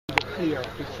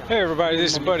Hey everybody,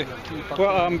 this is Buddy.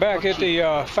 Well, I'm back at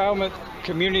the Falmouth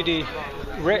Community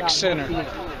Center.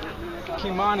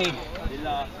 Ky-Mani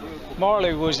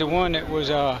Marley was the one that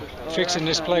was fixing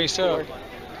this place up.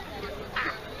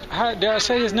 Did I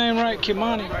say his name right?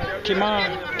 Ky-Mani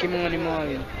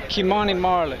Marley. Ky-Mani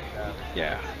Marley.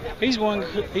 Yeah, he's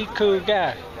a cool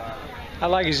guy. I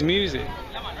like his music.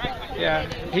 Yeah,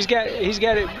 he's got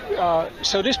it.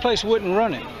 So this place wasn't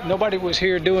running. Nobody was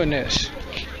here doing this.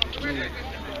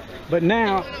 But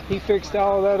now he fixed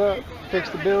all that up,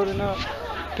 fixed the building up.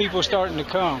 People starting to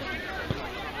come.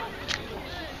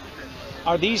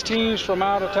 Are these teams from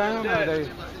out of town? Or are they?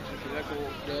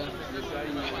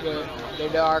 The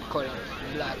dark color,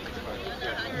 black.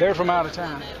 They're from out of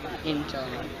town. In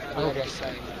town. Okay.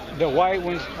 The white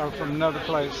ones are from another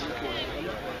place.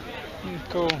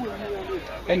 Cool.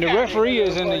 And the referee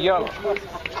is in the yellow.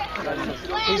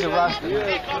 He's a Rasta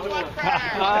man.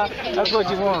 That's what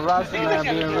you want, a Rasta man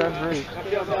being a referee.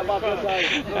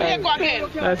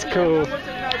 That's cool.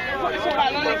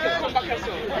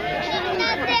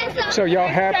 So y'all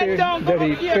happy that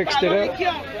he fixed it up?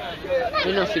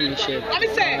 We don't finish it.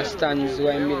 Stands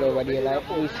right middle over there, like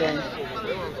we can.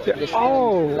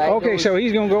 Oh, okay, so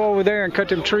he's going to go over there and cut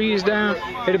them trees down.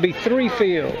 It'll be 3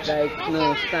 fields. Like,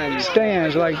 no, stands.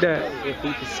 Stands like that. The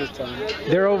people sit on.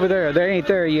 They're over there. They ain't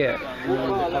there yet.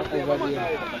 No, over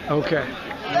there. Okay.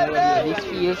 This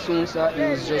field soon start,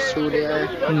 it's just through there.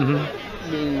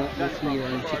 Building up the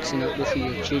field and fixing up the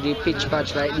field. Through the pitch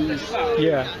patch like this.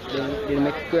 Yeah. Then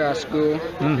make grass grow.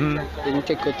 Then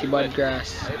take out the bad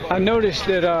grass. I noticed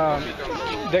that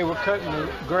they were cutting the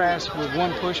grass with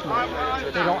one push mower.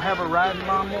 They don't have a riding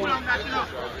lawnmower?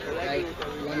 Like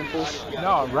one push?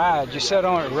 No, ride. You sit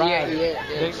on it, ride.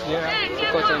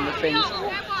 Yeah. Cut on the fence.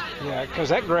 Yeah, because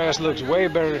that grass looks way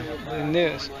better than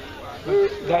this.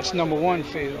 That's #1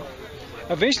 field.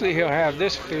 Eventually he'll have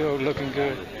this field looking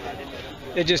good.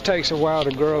 It just takes a while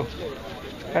to grow.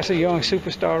 That's a young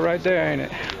superstar right there, ain't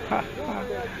it?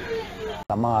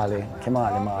 Ky-Mani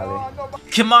Marley.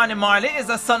 Ky-Mani Marley is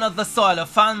a son of the soil of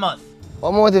Falmouth.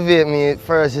 What motivates me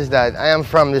first is that I am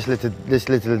from this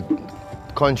little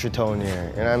country town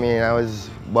here. You know what I mean? I was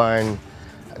born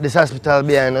at this hospital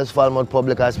behind us, Falmouth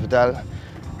Public Hospital.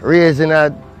 Raised in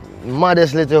a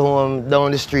modest little home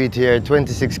down the street here,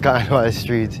 26 Carnival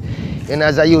Street. And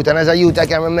as a youth I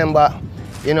can remember,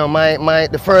 you know,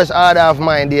 the first order of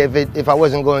mine day, if I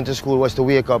wasn't going to school, was to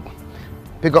wake up,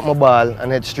 pick up my ball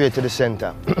and head straight to the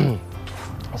center.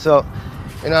 So,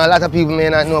 you know, a lot of people may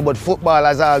not know, but football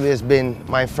has always been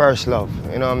my first love.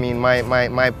 You know what I mean?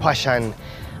 My passion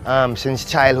since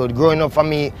childhood. Growing up for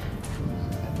me,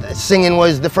 singing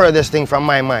was the furthest thing from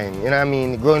my mind. You know what I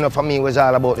mean? Growing up for me was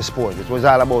all about the sport. It was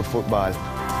all about football.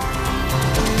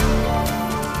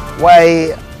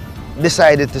 Why I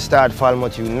decided to start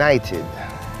Falmouth United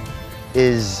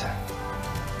is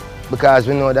because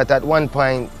we know that at one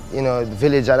point, you know, the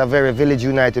village had a very Village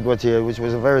United was here, which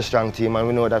was a very strong team, and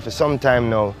we know that for some time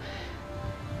now,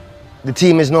 the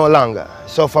team is no longer.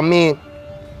 So for me,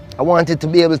 I wanted to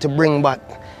be able to bring back,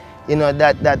 you know,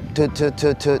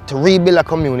 to rebuild a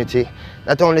community,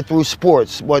 not only through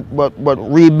sports, but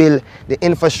rebuild the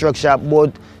infrastructure,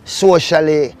 both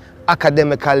socially,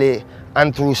 academically,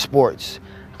 and through sports.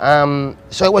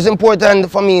 So it was important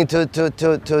for me to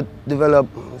develop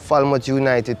Falmouth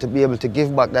United, to be able to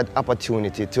give back that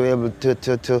opportunity, to be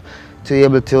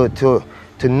able to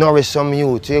nourish some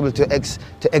youth, to be able to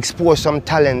expose some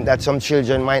talent that some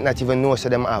children might not even know so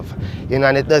them have. You know,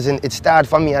 and it starts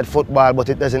for me at football, but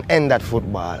it doesn't end at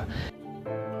football.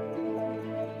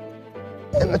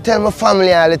 And I tell my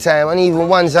family all the time, and even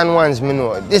ones-on-ones, me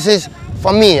know, this is,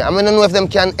 for me, I don't know if them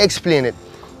can explain it,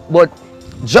 but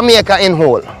Jamaica in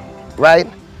whole, right?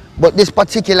 But this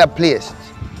particular place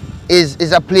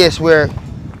is a place where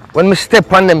when we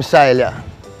step on them soil, yeah,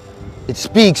 it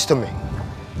speaks to me.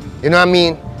 You know what I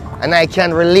mean? And I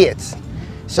can relate.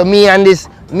 So me and this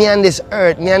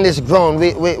earth, me and this ground,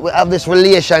 we have this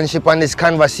relationship and this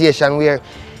conversation where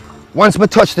once I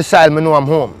touch the soil, I know I'm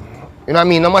home. You know what I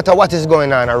mean? No matter what is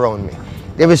going on around me.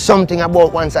 There is something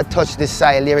about once I touch the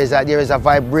soil, there is a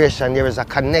vibration, there is a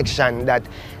connection that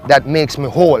makes me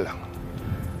whole.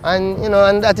 And, you know,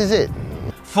 and that is it.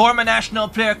 Former national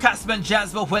player Casper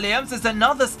Jasper Williams is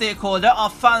another stakeholder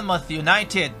of Falmouth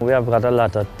United. We have got a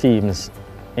lot of teams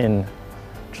in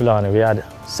Trelawney. We had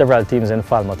several teams in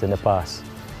Falmouth in the past.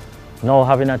 Now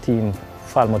having a team,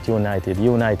 Falmouth United,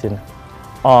 uniting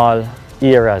all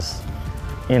eras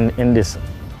in this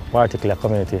particular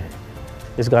community,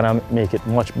 is going to make it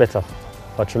much better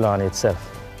for Trelawney itself.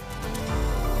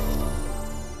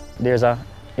 There's an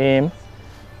aim,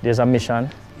 there's a mission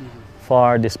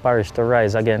for this parish to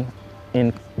rise again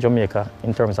in Jamaica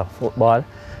in terms of football,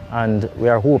 and we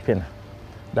are hoping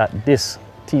that this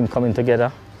team coming together,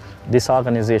 this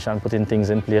organization putting things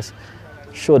in place,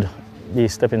 should be a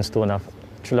stepping stone of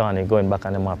Trelawney going back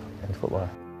on the map in football.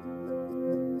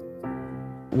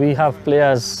 We have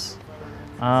players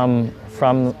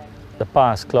from the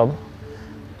past club,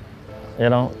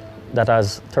 that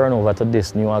has turned over to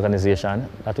this new organization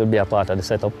that will be a part of the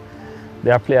setup.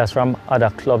 There are players from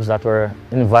other clubs that were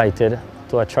invited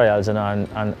to our trials, and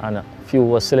a few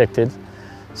were selected.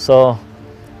 So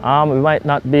we might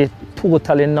not be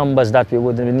total in numbers that we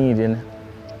would be needing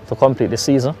to complete the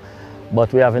season,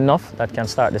 but we have enough that can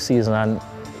start the season, and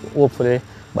hopefully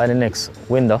by the next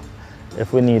window,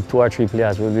 if we need 2 or 3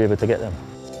 players, we'll be able to get them.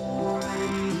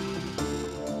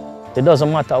 It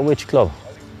doesn't matter which club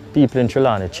people in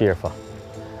Trelawney cheer for.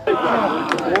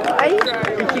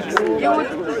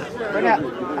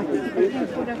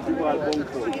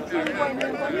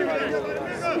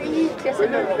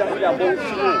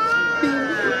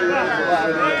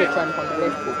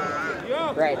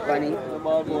 Right, funny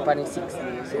 6.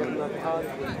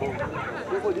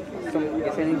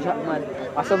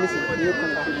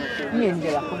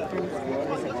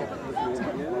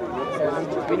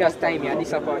 We just time here, this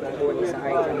support and go this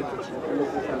high quality.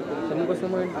 So we go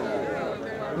somewhere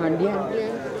and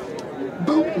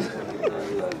boom.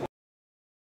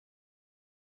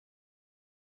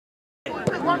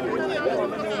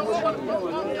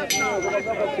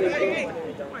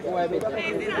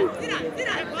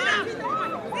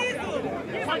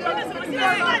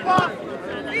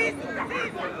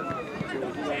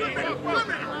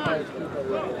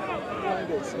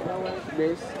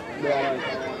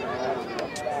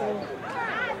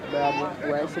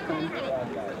 Where second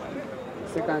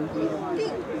we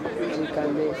can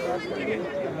be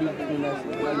big winners.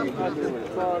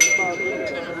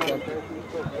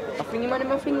 I think you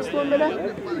might finish one, brother.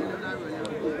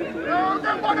 You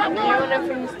want to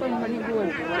finish one when you go.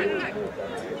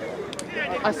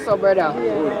 I saw, brother.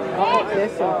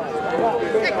 Yes, sir.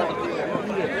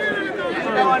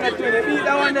 I want to 20. Beat I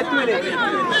want to 20.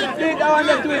 Beat I want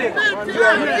to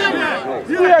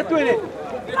 20. You are 20.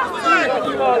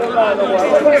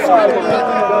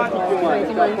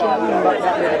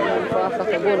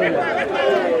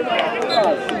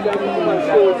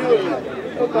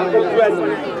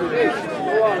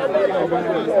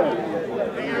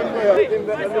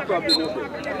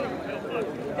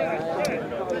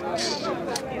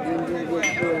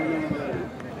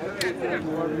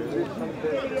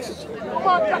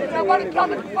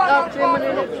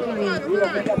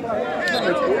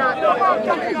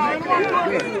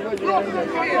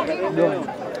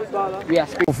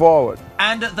 Move forward.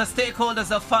 And the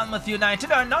stakeholders of Falmouth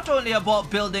United are not only about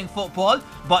building football,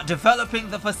 but developing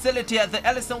the facility at the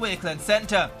Ellison Wakeland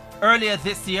Centre. Earlier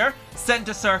this year,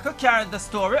 Centre Circle carried the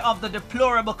story of the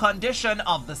deplorable condition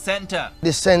of the centre.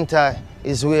 This centre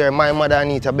is where my mother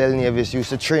Anita Bell-Nevis used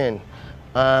to train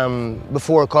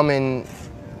before coming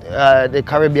the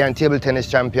Caribbean table tennis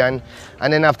champion,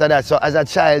 and then after that, so as a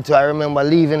child too, I remember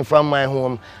leaving from my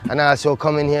home and also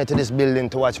coming here to this building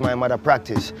to watch my mother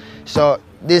practice. So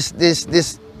this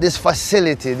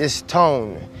facility, this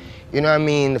town, you know what I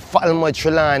mean, Falmouth,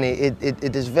 Trelawney,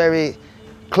 it is very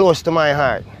close to my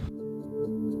heart.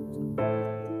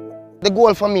 The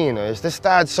goal for me, is to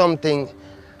start something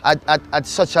at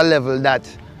such a level that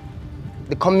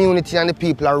the community and the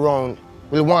people around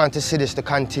will want to see this to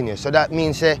continue. So that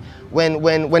means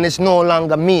when it's no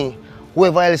longer me,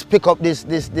 whoever else pick up this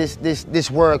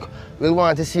work will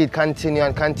want to see it continue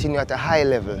and continue at a high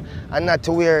level, and not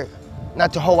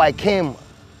to how I came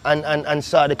and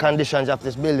saw the conditions of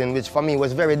this building, which for me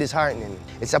was very disheartening.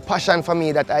 It's a passion for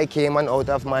me that I came and out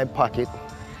of my pocket,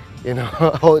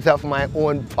 out of my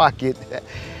own pocket,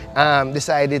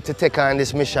 decided to take on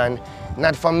this mission,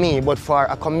 not for me, but for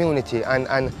a community,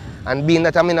 and being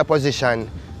that I'm in a position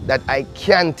that I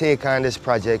can take on this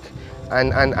project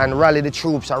and rally the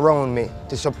troops around me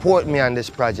to support me on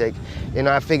this project,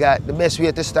 I figure the best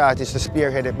way to start is to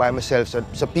spearhead it by myself,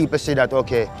 so people see that,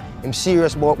 okay, I'm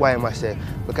serious about what I say,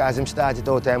 because I'm started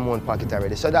out of my own pocket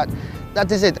already. So that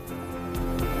is it.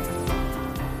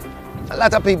 A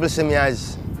lot of people see me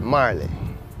as Marley,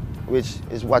 which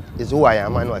is who I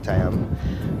am and what I am.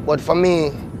 But for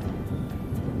me,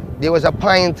 there was a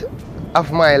point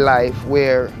of my life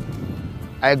where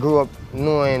I grew up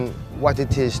knowing what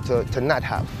it is to not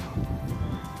have.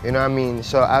 You know what I mean?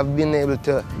 So I've been able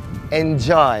to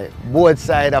enjoy both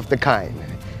sides of the coin,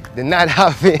 the not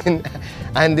having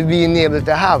and the being able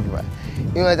to have.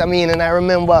 You know what I mean? And I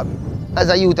remember as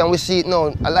a youth, and we see it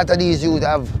now, a lot of these youth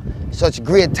have such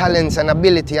great talents and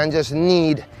ability and just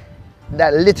need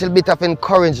that little bit of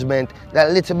encouragement,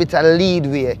 that little bit of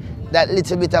leadway, that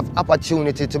little bit of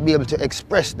opportunity to be able to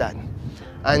express that.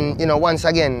 And you know, once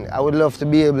again, I would love to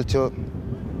be able to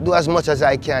do as much as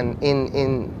I can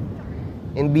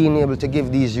in being able to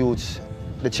give these youths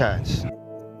the chance.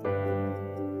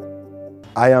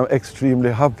 I am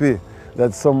extremely happy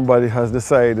that somebody has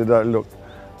decided that, look,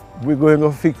 we're going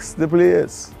to fix the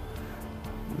place.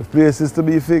 The place is to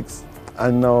be fixed.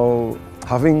 And now,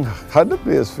 having had the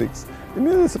place fixed, the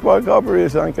municipal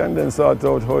corporation can then sort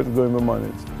out how it's going to be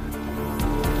managed.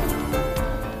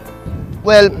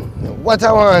 Well, what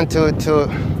I want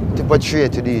to portray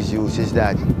to these youths is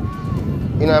that,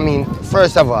 you know what I mean,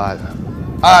 first of all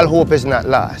hope is not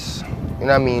lost. You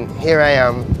know what I mean? Here I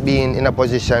am being in a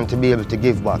position to be able to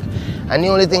give back. And the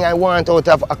only thing I want out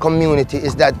of a community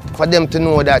is that for them to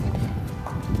know that,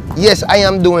 yes, I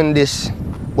am doing this,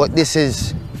 but this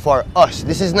is for us.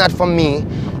 This is not for me,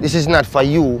 this is not for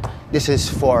you, this is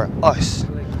for us,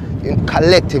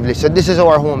 collectively. So this is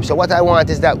our home. So what I want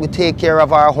is that we take care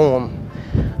of our home,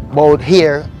 both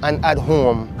here and at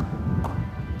home,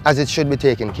 as it should be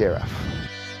taken care of.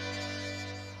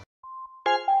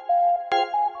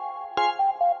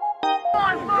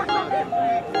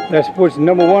 That's what's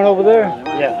number 1 over there?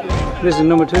 Yeah. This is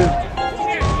number 2?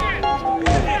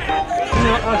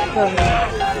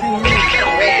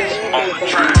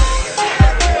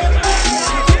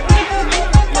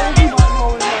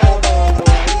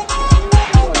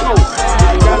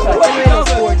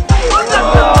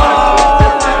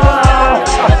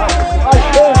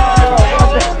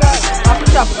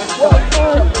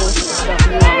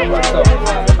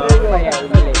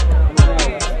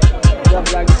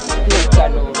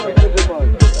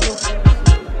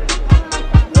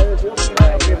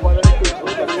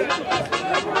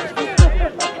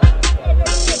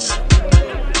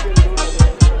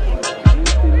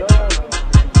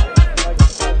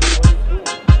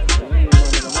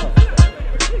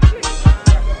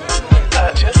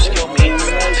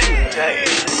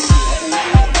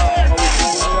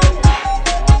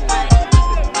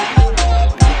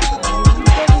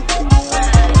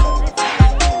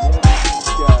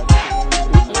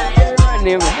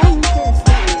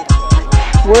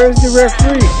 Where's the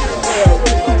referee?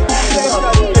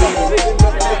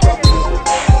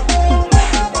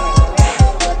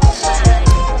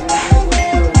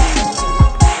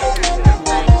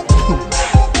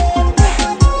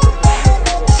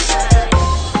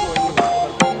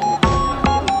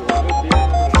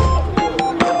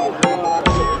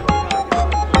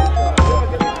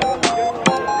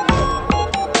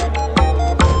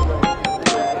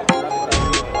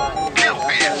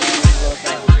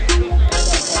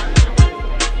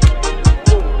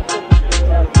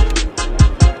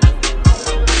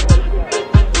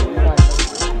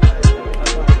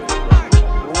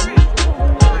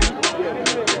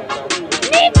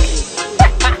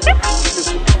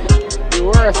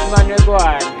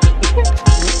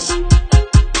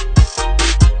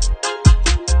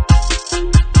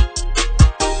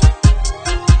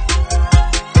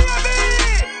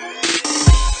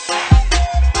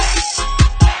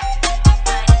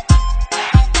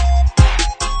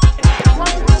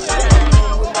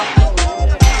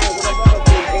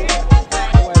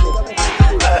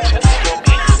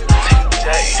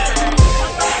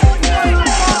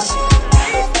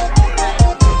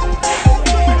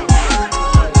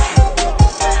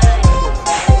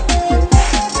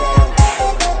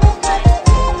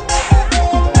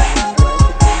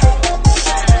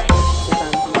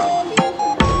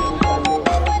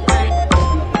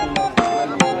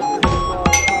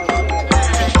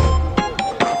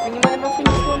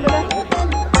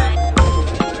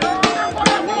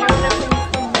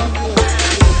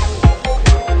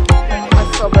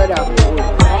 Brother.